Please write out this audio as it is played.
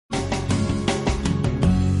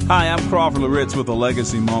Hi, I'm Crawford Loritz with a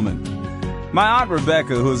Legacy Moment. My Aunt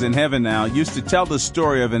Rebecca, who's in heaven now, used to tell the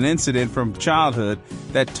story of an incident from childhood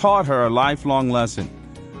that taught her a lifelong lesson.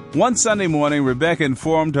 One Sunday morning, Rebecca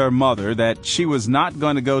informed her mother that she was not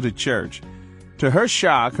going to go to church. To her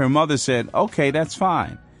shock, her mother said, "Okay, that's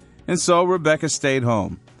fine." And so Rebecca stayed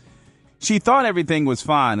home. She thought everything was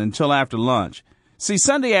fine until after lunch. See,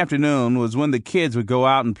 Sunday afternoon was when the kids would go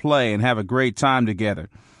out and play and have a great time together.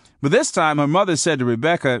 But this time, her mother said to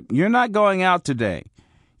Rebecca, "You're not going out today.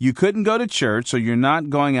 You couldn't go to church, so you're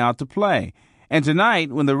not going out to play. And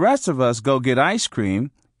tonight, when the rest of us go get ice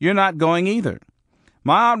cream, you're not going either."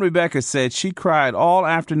 My Aunt Rebecca said she cried all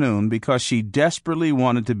afternoon because she desperately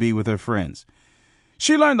wanted to be with her friends.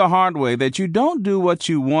 She learned the hard way that you don't do what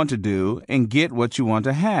you want to do and get what you want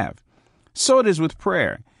to have. So it is with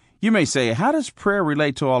prayer. You may say, how does prayer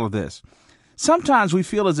relate to all of this? Sometimes we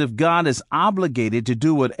feel as if God is obligated to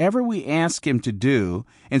do whatever we ask Him to do,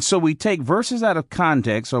 and so we take verses out of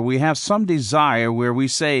context, or we have some desire where we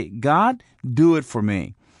say, "God, do it for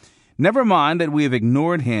me." Never mind that we have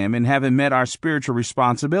ignored Him and haven't met our spiritual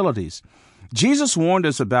responsibilities. Jesus warned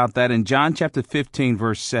us about that in John chapter 15,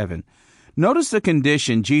 verse 7. Notice the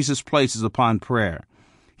condition Jesus places upon prayer.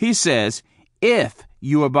 He says, "If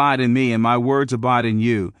you abide in me and my words abide in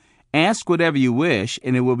you, ask whatever you wish,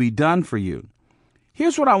 and it will be done for you."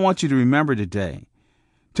 Here's what I want you to remember today.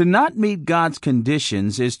 To not meet God's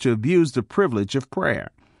conditions is to abuse the privilege of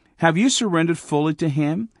prayer. Have you surrendered fully to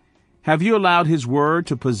Him? Have you allowed His Word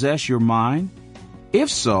to possess your mind? If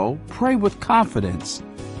so, pray with confidence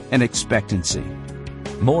and expectancy.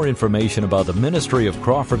 More information about the ministry of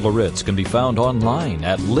Crawford Loritz can be found online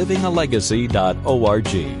at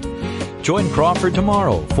livingalegacy.org. Join Crawford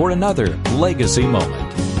tomorrow for another Legacy Moment.